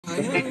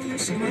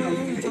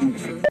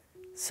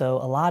So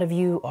a lot of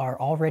you are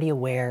already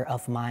aware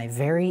of my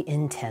very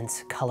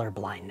intense color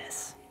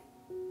blindness.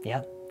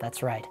 Yep,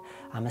 that's right.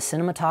 I'm a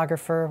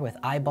cinematographer with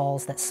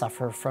eyeballs that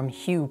suffer from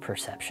hue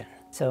perception.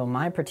 So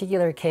my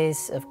particular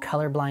case of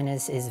color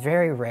blindness is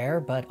very rare,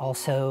 but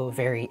also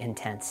very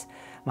intense.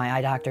 My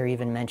eye doctor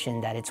even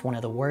mentioned that it's one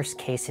of the worst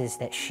cases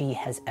that she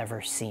has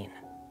ever seen.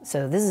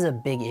 So this is a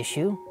big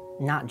issue,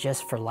 not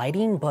just for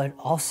lighting, but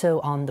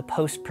also on the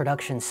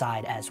post-production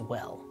side as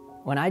well.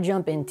 When I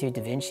jump into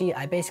DaVinci,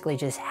 I basically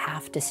just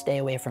have to stay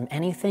away from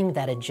anything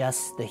that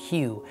adjusts the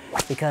hue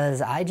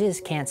because I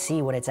just can't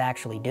see what it's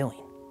actually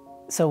doing.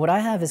 So what I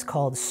have is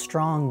called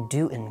strong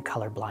Dutton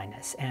color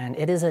blindness, and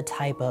it is a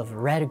type of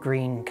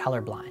red-green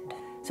colorblind.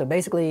 So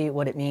basically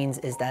what it means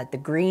is that the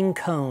green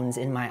cones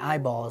in my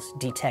eyeballs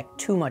detect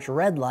too much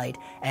red light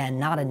and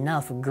not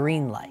enough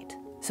green light.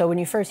 So when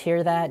you first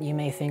hear that, you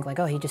may think like,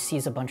 oh, he just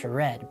sees a bunch of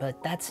red,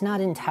 but that's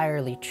not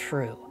entirely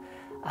true.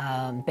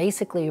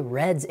 Basically,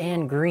 reds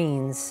and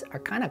greens are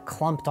kind of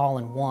clumped all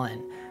in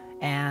one.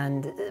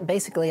 And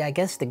basically, I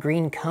guess the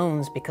green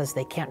cones, because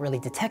they can't really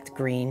detect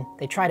green,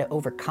 they try to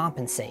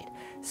overcompensate.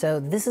 So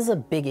this is a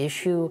big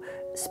issue,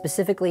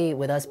 specifically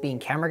with us being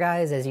camera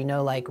guys. As you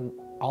know, like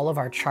all of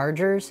our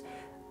chargers,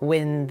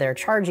 when they're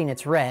charging,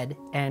 it's red,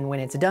 and when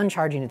it's done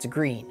charging, it's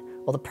green.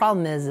 Well, the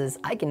problem is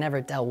I can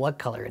never tell what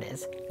color it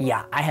is.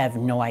 Yeah, I have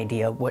no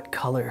idea what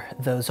color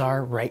those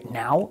are right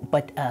now,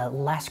 but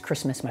last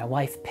Christmas my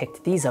wife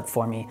picked these up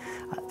for me.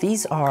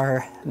 These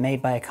are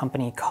made by a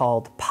company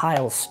called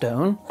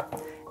PileStone,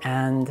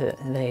 and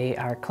they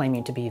are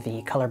claiming to be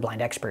the colorblind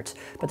experts,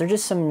 but they're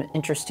just some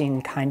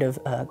interesting kind of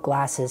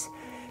glasses.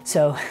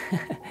 So,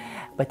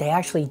 but they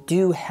actually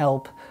do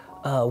help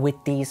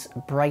with these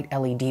bright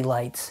LED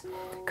lights.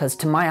 Because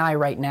to my eye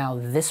right now,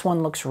 this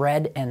one looks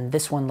red and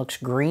this one looks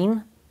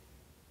green.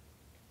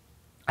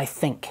 I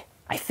think.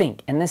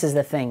 And this is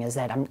the thing, is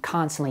that I'm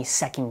constantly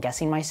second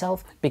guessing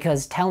myself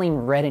because telling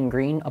red and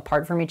green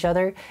apart from each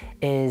other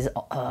is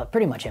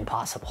pretty much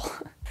impossible.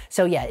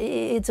 So yeah,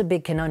 it's a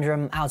big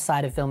conundrum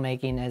outside of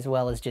filmmaking as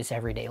well as just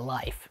everyday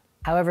life.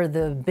 However,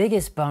 the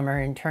biggest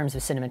bummer in terms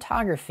of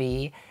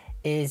cinematography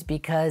is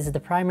because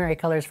the primary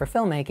colors for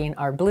filmmaking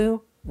are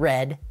blue,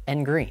 red,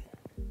 and green.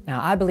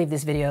 Now, I believe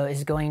this video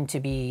is going to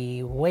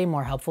be way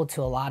more helpful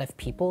to a lot of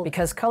people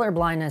because color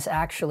blindness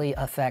actually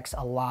affects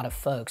a lot of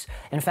folks.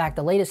 In fact,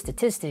 the latest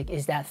statistic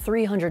is that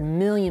 300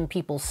 million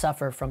people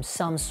suffer from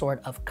some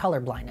sort of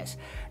color blindness.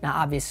 Now,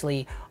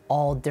 obviously,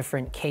 all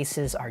different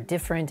cases are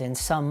different and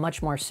some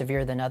much more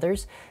severe than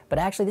others, but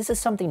actually this is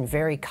something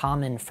very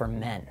common for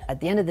men. At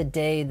the end of the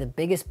day, the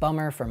biggest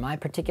bummer for my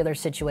particular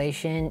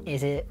situation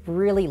is it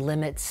really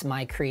limits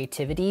my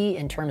creativity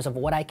in terms of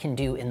what I can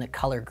do in the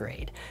color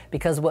grade,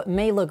 because what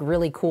may look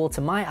really cool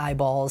to my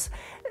eyeballs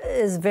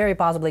is very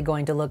possibly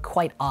going to look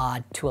quite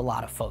odd to a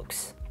lot of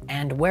folks.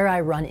 And where I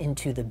run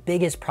into the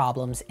biggest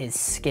problems is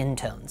skin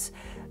tones,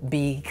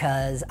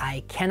 because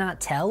I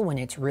cannot tell when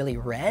it's really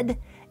red,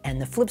 and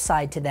the flip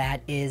side to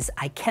that is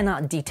I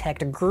cannot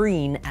detect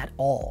green at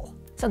all.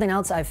 Something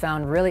else I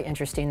found really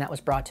interesting that was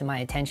brought to my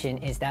attention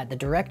is that the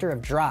director of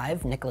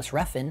Drive, Nicholas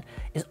Refn,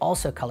 is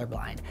also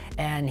colorblind,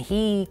 and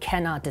he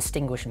cannot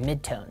distinguish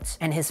midtones.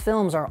 And his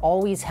films are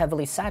always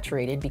heavily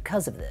saturated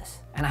because of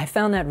this. And I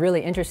found that really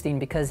interesting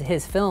because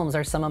his films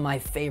are some of my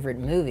favorite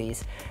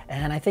movies,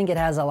 and I think it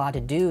has a lot to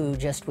do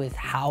just with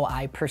how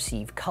I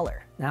perceive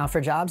color. Now,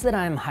 for jobs that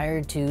I'm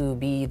hired to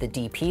be the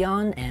DP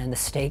on and the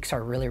stakes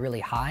are really,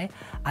 really high,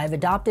 I've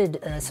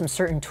adopted some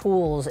certain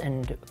tools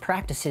and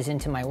practices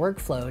into my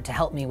workflow to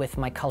help me with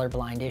my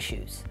colorblind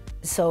issues.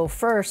 So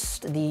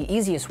first, the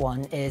easiest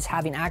one is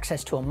having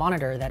access to a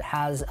monitor that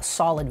has a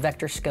solid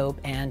vector scope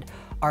and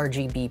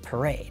RGB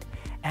parade.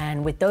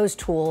 And with those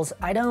tools,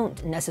 I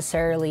don't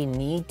necessarily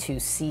need to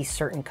see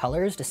certain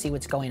colors to see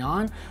what's going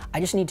on. I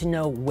just need to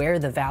know where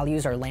the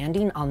values are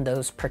landing on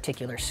those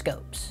particular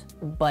scopes.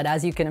 But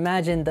as you can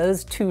imagine,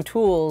 those two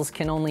tools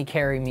can only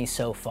carry me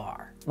so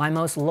far. My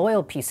most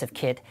loyal piece of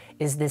kit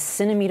is this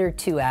Cine Meter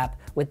II app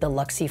with the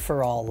Luxi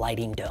for All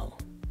lighting dome.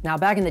 Now,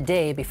 back in the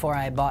day, before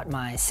I bought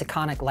my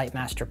Sekonic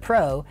Lightmaster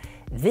Pro,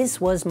 this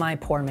was my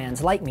poor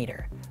man's light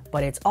meter,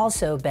 but it's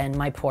also been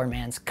my poor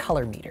man's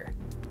color meter.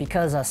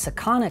 Because a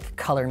Sekonic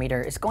color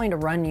meter is going to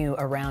run you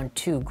around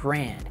 $2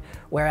 grand,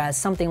 whereas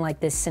something like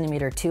this Cine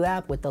Meter II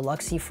app with the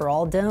Luxi for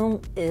All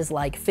dome is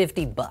like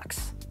 50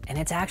 bucks. And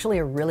it's actually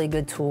a really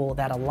good tool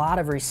that a lot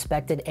of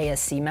respected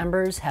ASC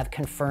members have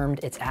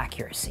confirmed its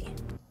accuracy.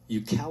 You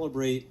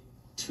calibrate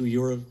to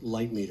your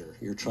light meter,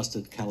 your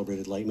trusted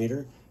calibrated light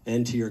meter,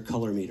 and to your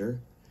color meter,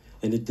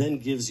 and it then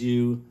gives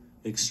you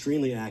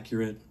extremely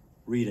accurate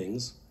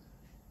readings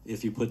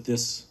if you put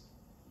this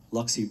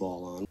Luxi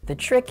ball on. The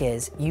trick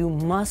is you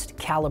must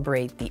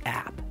calibrate the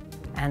app.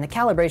 And the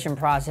calibration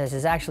process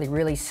is actually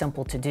really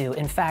simple to do.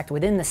 In fact,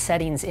 within the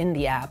settings in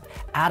the app,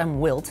 Adam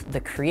Wilt, the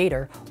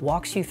creator,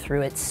 walks you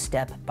through it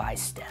step by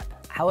step.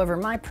 However,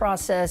 my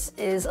process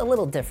is a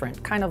little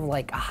different, kind of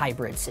like a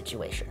hybrid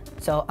situation.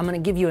 So I'm gonna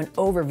give you an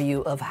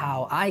overview of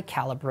how I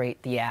calibrate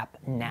the app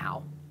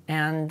now.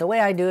 And the way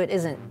I do it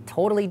isn't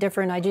totally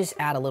different, I just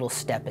add a little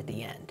step at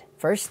the end.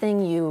 First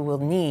thing you will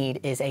need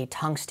is a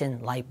tungsten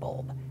light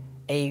bulb.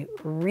 A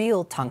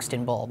real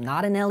tungsten bulb,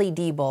 not an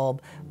LED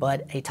bulb,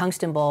 but a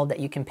tungsten bulb that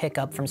you can pick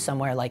up from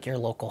somewhere like your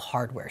local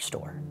hardware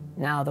store.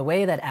 Now, the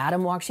way that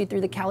Adam walks you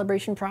through the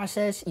calibration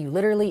process, you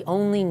literally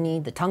only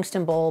need the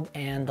tungsten bulb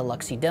and the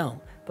Luxi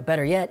dome. But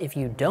better yet, if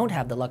you don't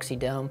have the Luxi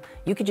dome,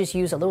 you could just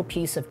use a little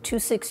piece of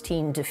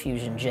 216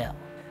 diffusion gel.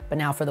 But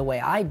now for the way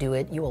I do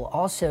it, you will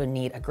also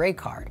need a gray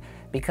card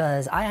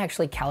because I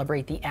actually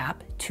calibrate the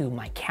app to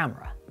my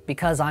camera.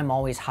 Because I'm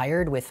always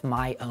hired with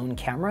my own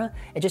camera,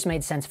 it just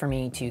made sense for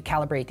me to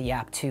calibrate the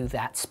app to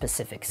that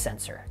specific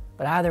sensor.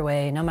 But either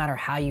way, no matter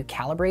how you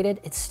calibrate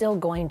it, it's still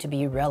going to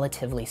be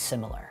relatively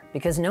similar.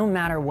 Because no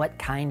matter what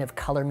kind of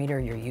color meter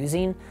you're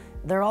using,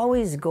 they're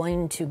always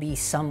going to be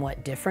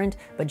somewhat different,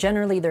 but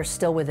generally they're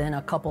still within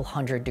a couple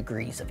hundred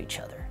degrees of each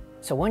other.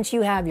 So once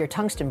you have your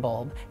tungsten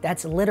bulb,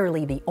 that's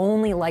literally the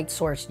only light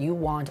source you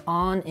want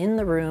on in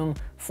the room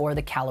for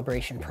the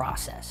calibration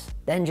process.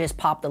 Then just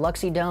pop the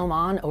Luxi dome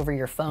on over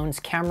your phone's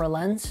camera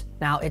lens.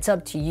 Now it's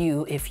up to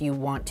you if you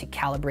want to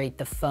calibrate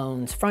the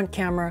phone's front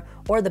camera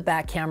or the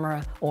back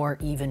camera or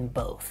even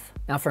both.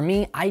 Now for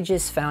me, I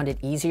just found it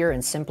easier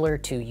and simpler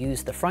to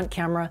use the front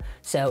camera,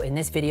 so in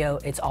this video,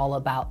 it's all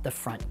about the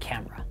front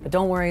camera. But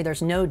don't worry,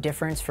 there's no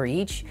difference for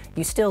each.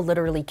 You still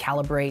literally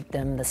calibrate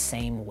them the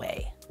same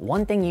way.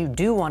 One thing you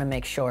do want to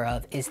make sure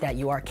of is that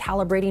you are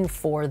calibrating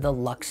for the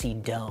Luxi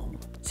dome.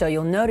 So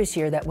you'll notice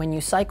here that when you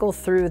cycle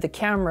through the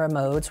camera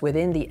modes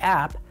within the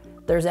app,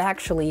 there's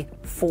actually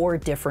 4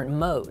 different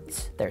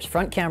modes. There's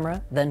front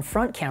camera, then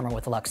front camera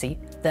with Luxi,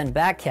 then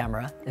back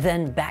camera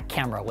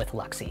with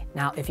Luxi.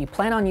 Now, if you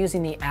plan on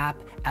using the app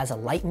as a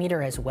light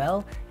meter as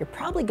well, you're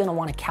probably gonna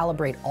wanna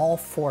calibrate all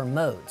 4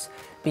 modes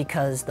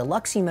because the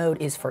Luxi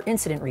mode is for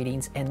incident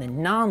readings and the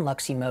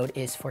non-Luxi mode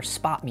is for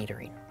spot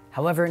metering.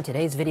 However, in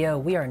today's video,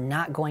 we are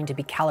not going to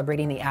be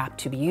calibrating the app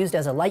to be used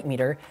as a light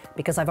meter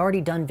because I've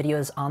already done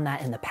videos on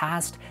that in the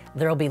past.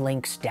 There'll be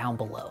links down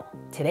below.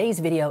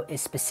 Today's video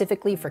is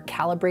specifically for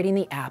calibrating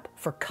the app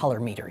for color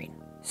metering.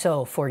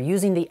 So for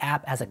using the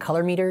app as a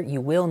color meter,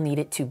 you will need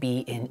it to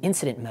be in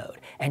incident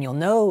mode. And you'll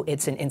know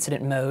it's in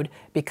incident mode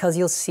because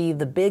you'll see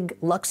the big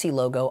Luxi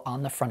logo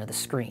on the front of the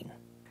screen.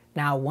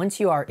 Now, once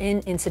you are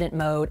in incident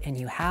mode and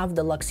you have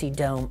the Luxi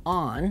dome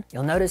on,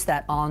 you'll notice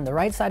that on the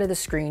right side of the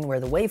screen where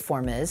the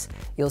waveform is,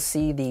 you'll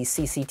see the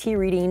CCT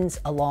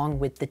readings along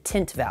with the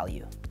tint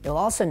value. You'll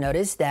also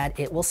notice that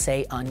it will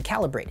say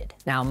uncalibrated.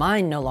 Now,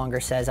 mine no longer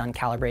says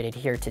uncalibrated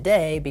here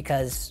today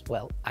because,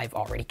 well, I've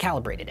already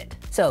calibrated it.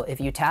 So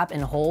if you tap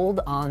and hold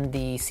on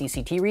the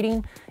CCT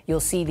reading, you'll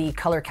see the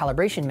color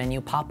calibration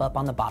menu pop up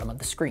on the bottom of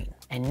the screen.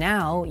 And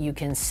now you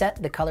can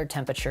set the color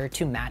temperature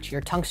to match your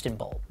tungsten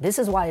bulb. This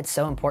is why it's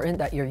so important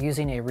that you're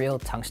using a real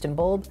tungsten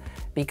bulb,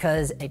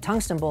 because a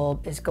tungsten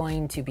bulb is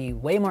going to be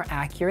way more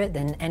accurate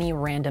than any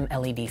random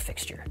LED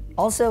fixture.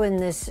 Also in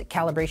this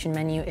calibration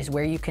menu is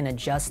where you can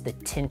adjust the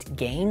tint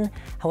gain.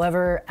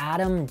 However,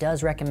 Adam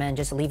does recommend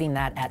just leaving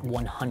that at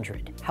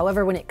 100.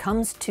 However, when it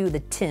comes to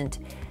the tint,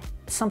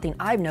 something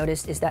I've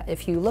noticed is that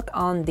if you look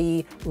on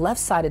the left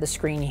side of the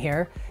screen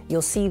here,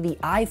 you'll see the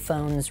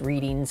iPhone's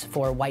readings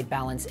for white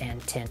balance and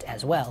tint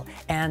as well.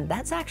 And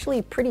that's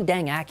actually pretty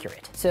dang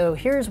accurate. So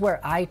here's where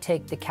I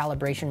take the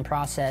calibration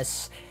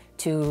process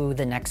to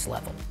the next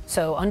level.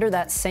 So under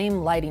that same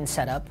lighting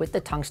setup with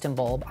the tungsten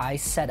bulb, I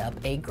set up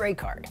a gray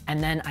card.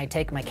 And then I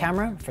take my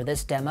camera, for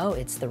this demo,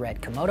 it's the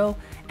red Komodo,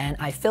 and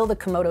I fill the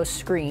Komodo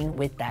screen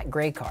with that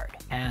gray card.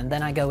 And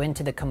then I go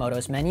into the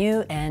Komodo's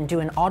menu and do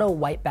an auto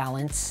white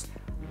balance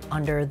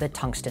under the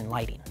tungsten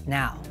lighting.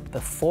 Now,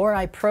 before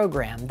I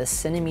program the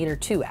Cine Meter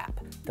II app,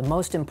 the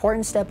most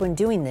important step when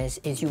doing this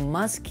is you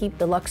must keep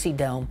the Luxi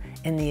dome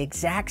in the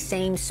exact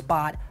same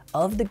spot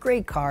of the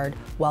gray card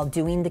while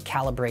doing the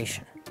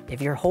calibration.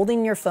 If you're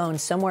holding your phone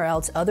somewhere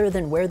else other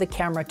than where the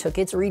camera took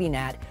its reading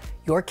at,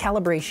 your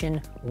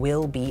calibration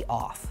will be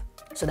off.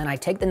 So then I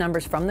take the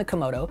numbers from the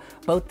Komodo,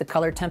 both the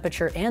color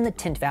temperature and the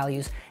tint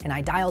values, and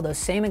I dial those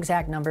same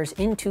exact numbers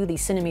into the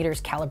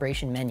CineMeter's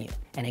calibration menu.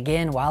 And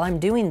again, while I'm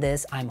doing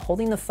this, I'm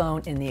holding the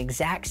phone in the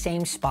exact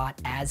same spot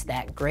as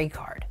that gray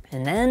card.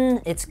 And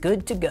then it's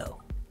good to go.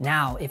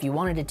 Now, if you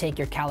wanted to take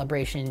your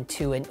calibration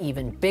to an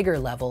even bigger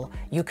level,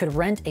 you could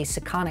rent a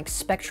Sekonic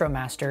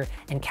Spectromaster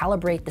and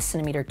calibrate the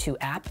Cine Meter II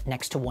app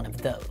next to one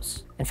of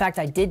those. In fact,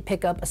 I did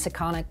pick up a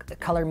Sekonic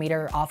color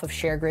meter off of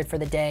ShareGrid for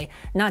the day,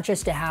 not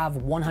just to have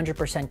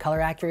 100%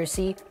 color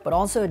accuracy, but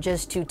also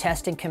just to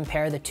test and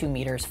compare the 2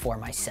 meters for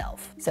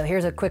myself. So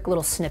here's a quick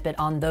little snippet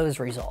on those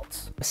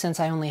results. Since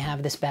I only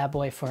have this bad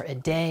boy for a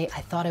day,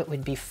 I thought it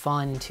would be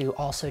fun to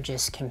also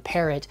just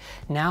compare it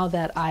now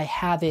that I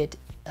have it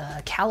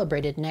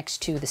calibrated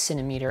next to the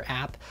CineMeter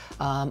app.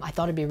 I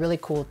thought it'd be really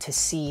cool to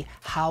see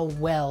how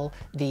well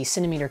the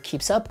CineMeter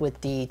keeps up with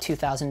the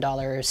 $2,000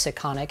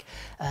 Sekonic,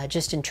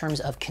 just in terms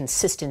of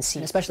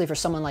consistency, especially for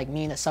someone like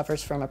me that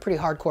suffers from a pretty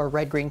hardcore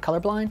red-green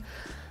colorblind.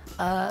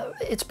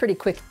 it's pretty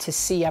quick to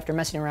see after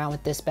messing around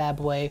with this bad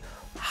boy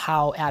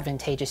how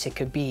advantageous it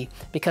could be,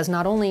 because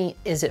not only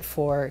is it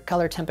for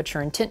color,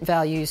 temperature, and tint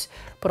values,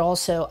 but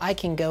also I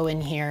can go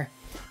in here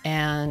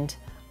and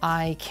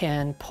I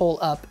can pull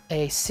up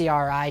a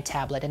CRI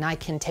tablet and I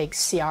can take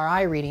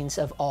CRI readings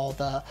of all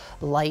the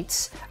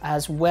lights,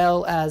 as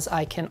well as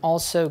I can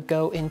also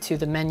go into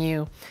the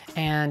menu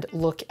and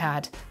look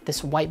at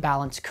this white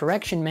balance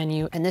correction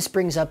menu, and this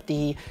brings up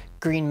the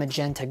green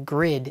magenta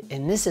grid,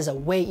 and this is a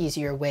way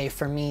easier way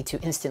for me to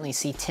instantly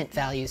see tint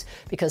values,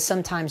 because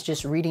sometimes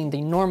just reading the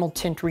normal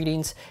tint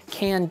readings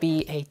can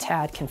be a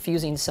tad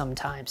confusing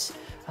sometimes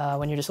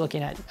when you're just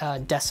looking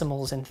at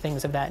decimals and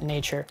things of that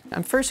nature.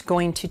 I'm first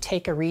going to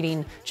take a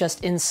reading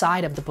just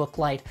inside of the book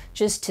light,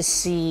 just to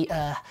see,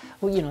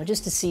 well, you know,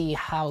 just to see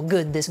how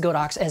good this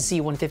Godox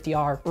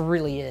SZ150R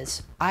really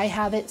is. I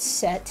have it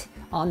set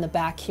on the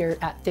back here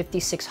at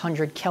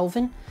 5600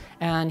 Kelvin.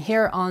 And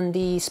here on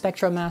the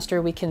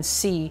Spectromaster, we can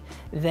see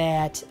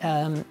that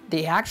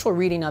the actual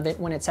reading of it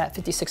when it's at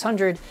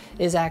 5600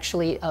 is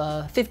actually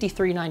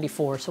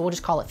 5394. So we'll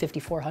just call it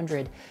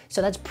 5400.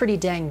 So that's pretty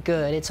dang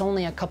good. It's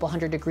only a couple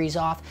hundred degrees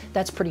off.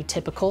 That's pretty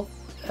typical.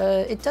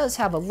 It does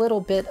have a little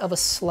bit of a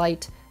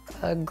slight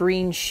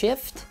green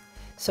shift.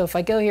 So if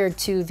I go here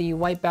to the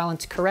white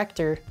balance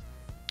corrector,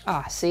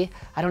 see,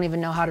 I don't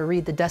even know how to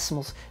read the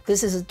decimals.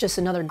 This is just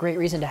another great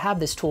reason to have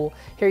this tool.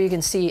 Here you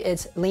can see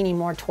it's leaning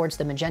more towards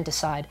the magenta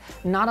side.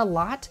 Not a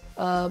lot,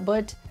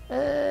 but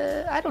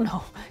I don't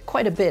know,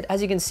 quite a bit.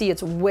 As you can see,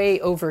 it's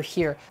way over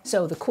here.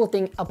 So the cool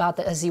thing about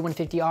the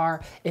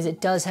SZ150R is it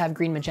does have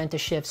green magenta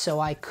shift, so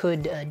I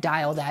could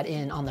dial that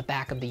in on the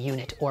back of the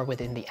unit or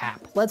within the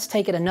app. Let's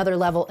take it another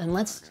level and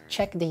let's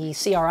check the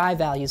CRI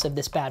values of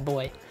this bad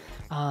boy.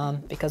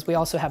 Because we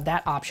also have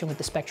that option with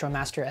the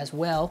Spectromaster as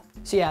well.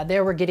 So yeah,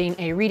 there we're getting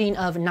a reading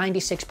of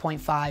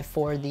 96.5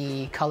 for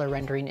the color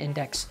rendering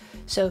index.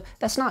 So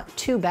that's not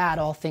too bad,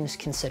 all things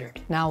considered.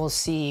 Now we'll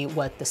see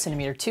what the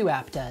Cinemeter II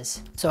app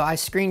does. So I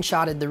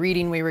screenshotted the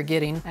reading we were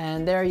getting,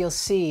 and there you'll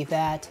see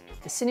that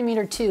the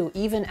Cinemeter II,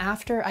 even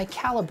after I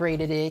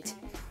calibrated it,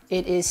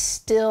 it is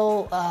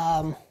still,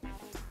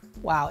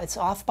 wow, it's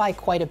off by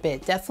quite a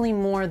bit. Definitely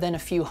more than a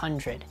few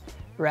hundred,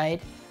 right?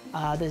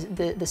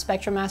 The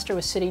Spectromaster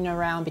was sitting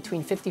around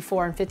between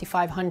 54 and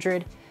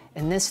 5500,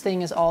 and this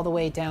thing is all the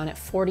way down at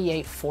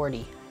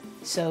 4840.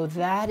 So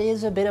that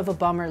is a bit of a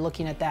bummer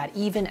looking at that,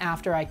 even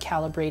after I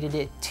calibrated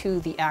it to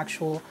the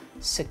actual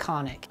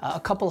Sekonic. A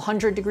couple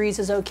hundred degrees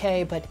is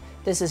okay, but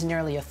this is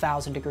nearly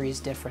 1,000 degrees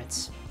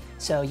difference.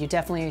 So you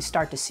definitely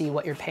start to see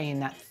what you're paying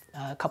that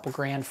couple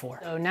grand for.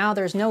 So now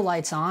there's no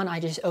lights on. I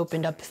just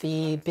opened up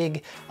the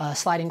big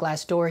sliding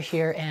glass door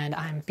here, and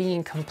I'm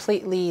being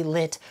completely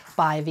lit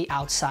by the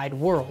outside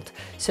world.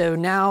 So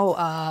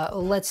now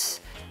let's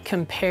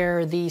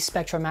compare the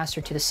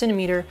Spectromaster to the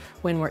Cinemeter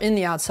when we're in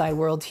the outside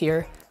world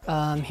here.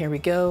 Here we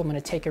go. I'm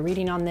gonna take a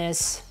reading on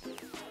this,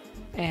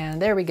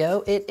 and there we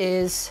go. It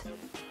is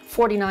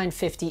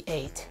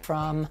 4958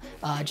 from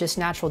just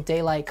natural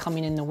daylight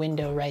coming in the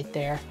window right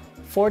there.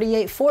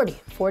 4840,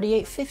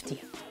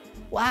 4850.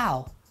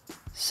 Wow.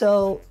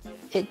 So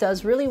it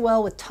does really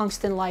well with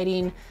tungsten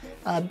lighting,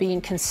 being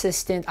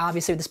consistent,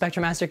 obviously with the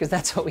Spectromaster, because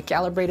that's what we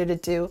calibrated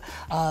it to.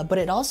 But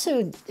it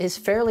also is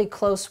fairly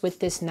close with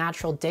this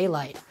natural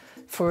daylight.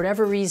 For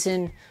whatever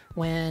reason,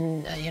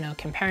 when you know,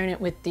 comparing it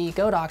with the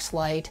Godox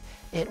light,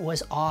 it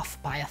was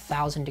off by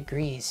 1,000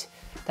 degrees.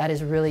 That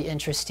is really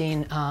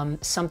interesting.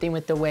 Something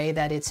with the way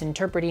that it's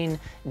interpreting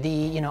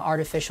the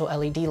artificial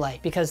LED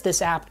light, because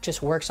this app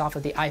just works off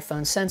of the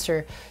iPhone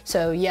sensor.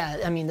 So yeah,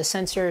 I mean the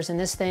sensors in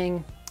this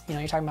thing,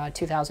 you're talking about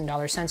a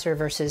 $2,000 sensor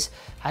versus,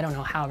 I don't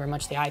know however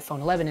much the iPhone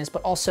 11 is,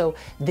 but also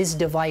this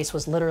device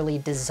was literally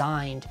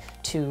designed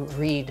to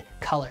read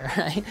color,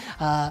 right?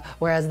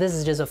 Whereas this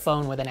is just a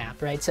phone with an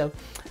app, right? So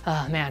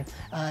man,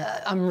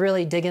 I'm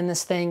really digging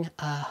this thing.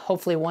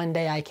 Hopefully one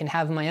day I can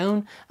have my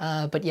own,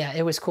 but yeah,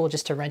 it was cool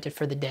just to rent it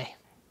for the day.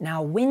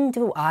 Now, when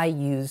do I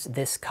use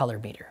this color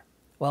meter?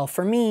 Well,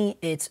 for me,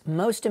 it's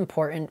most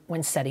important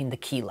when setting the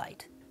key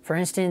light. For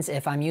instance,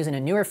 if I'm using a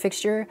newer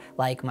fixture,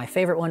 like my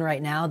favorite one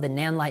right now, the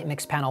Nanlite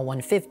Mixpanel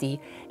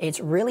 150, it's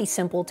really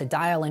simple to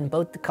dial in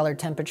both the color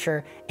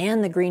temperature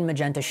and the green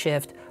magenta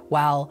shift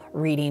while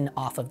reading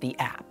off of the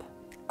app.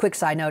 Quick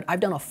side note, I've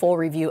done a full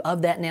review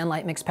of that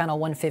Nanlite Mixpanel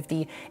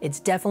 150. It's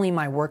definitely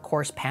my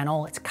workhorse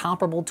panel. It's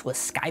comparable to a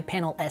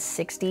SkyPanel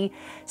S60.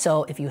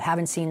 So if you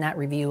haven't seen that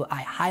review,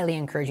 I highly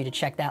encourage you to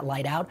check that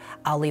light out.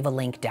 I'll leave a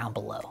link down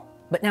below.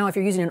 But now if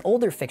you're using an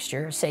older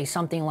fixture, say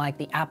something like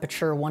the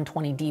Aperture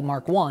 120D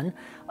Mark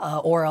I,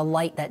 or a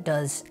light that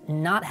does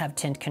not have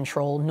tint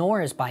control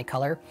nor is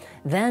bicolor,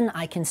 then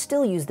I can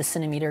still use the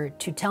Cinemeter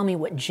to tell me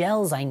what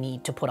gels I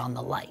need to put on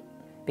the light,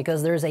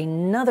 because there's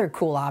another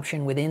cool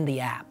option within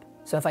the app.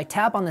 So if I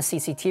tap on the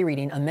CCT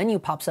reading, a menu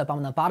pops up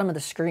on the bottom of the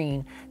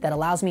screen that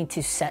allows me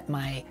to set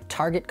my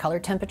target color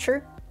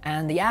temperature,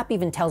 and the app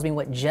even tells me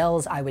what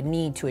gels I would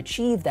need to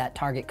achieve that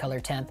target color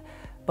temp,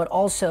 but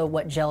also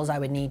what gels I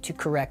would need to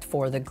correct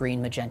for the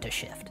green magenta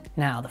shift.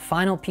 Now, the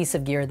final piece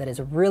of gear that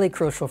is really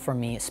crucial for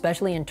me,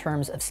 especially in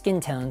terms of skin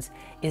tones,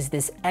 is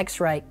this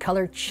x-rite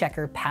color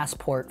checker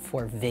passport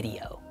for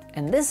video.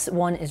 And this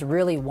one is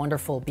really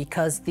wonderful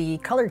because the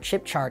color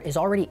chip chart is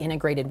already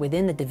integrated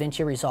within the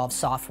DaVinci Resolve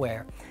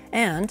software,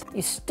 and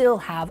you still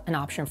have an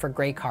option for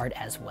gray card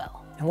as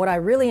well. And what I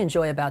really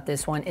enjoy about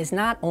this one is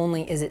not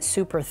only is it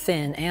super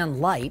thin and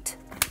light,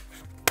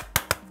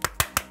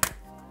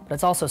 but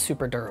it's also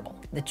super durable.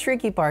 The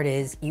tricky part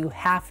is you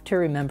have to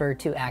remember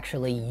to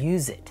actually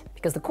use it.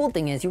 Because the cool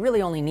thing is you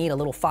really only need a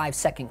little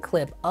 5-second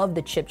clip of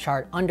the chip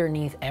chart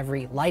underneath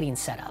every lighting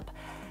setup.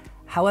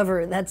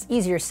 However, that's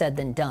easier said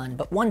than done,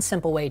 but one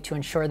simple way to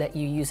ensure that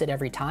you use it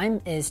every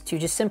time is to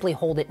just simply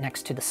hold it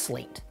next to the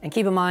slate. And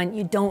keep in mind,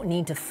 you don't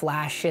need to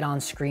flash it on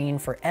screen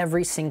for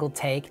every single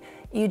take,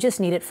 you just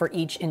need it for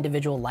each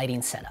individual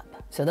lighting setup.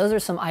 So those are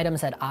some items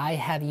that I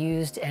have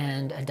used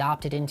and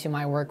adopted into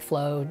my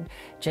workflow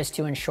just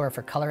to ensure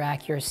for color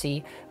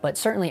accuracy, but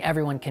certainly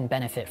everyone can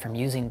benefit from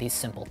using these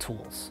simple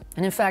tools.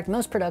 And in fact,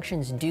 most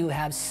productions do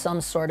have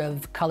some sort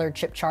of color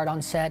chip chart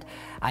on set.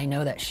 I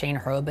know that Shane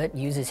Horobet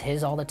uses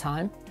his all the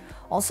time.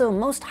 Also,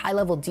 most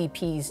high-level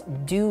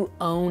DPs do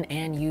own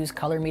and use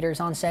color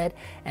meters on set,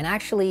 and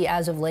actually,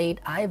 as of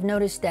late, I've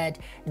noticed that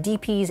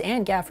DPs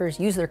and gaffers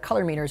use their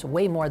color meters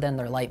way more than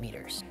their light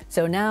meters.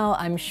 So now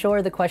I'm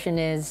sure the question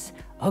is,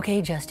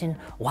 okay, Justin,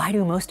 why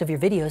do most of your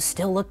videos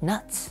still look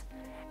nuts?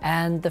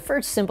 And the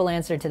first simple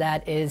answer to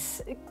that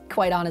is,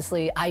 quite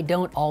honestly, I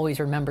don't always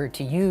remember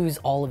to use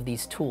all of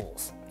these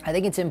tools. I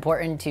think it's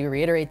important to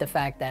reiterate the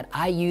fact that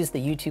I use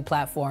the YouTube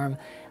platform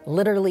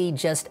literally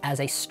just as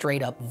a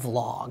straight up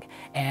vlog.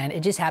 And it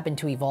just happened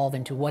to evolve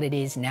into what it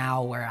is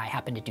now, where I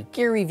happen to do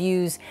gear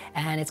reviews,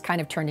 and it's kind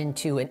of turned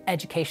into an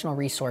educational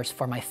resource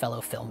for my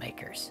fellow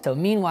filmmakers. So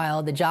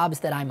meanwhile, the jobs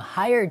that I'm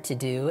hired to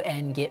do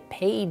and get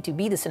paid to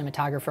be the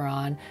cinematographer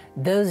on,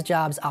 those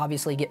jobs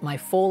obviously get my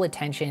full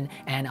attention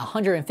and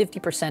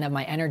 150% of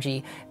my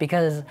energy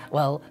because,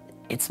 well,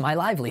 it's my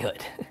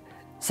livelihood.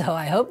 So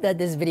I hope that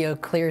this video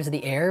clears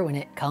the air when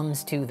it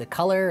comes to the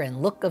color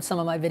and look of some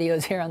of my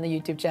videos here on the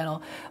YouTube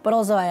channel, but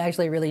also I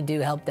actually really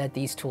do hope that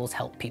these tools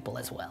help people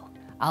as well.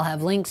 I'll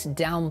have links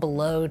down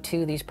below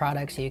to these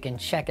products so you can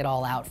check it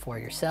all out for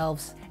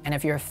yourselves. And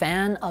if you're a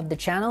fan of the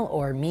channel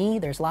or me,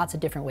 there's lots of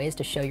different ways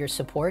to show your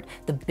support.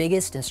 The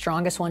biggest and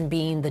strongest one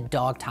being the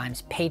Dog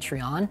Times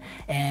Patreon.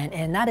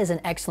 And that is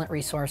an excellent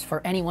resource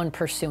for anyone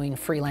pursuing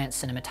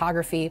freelance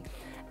cinematography.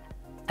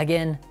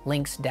 Again,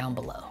 links down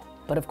below.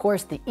 But of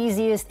course, the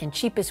easiest and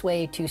cheapest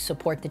way to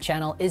support the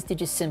channel is to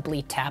just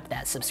simply tap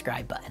that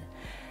subscribe button.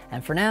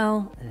 And for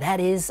now, that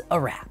is a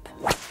wrap.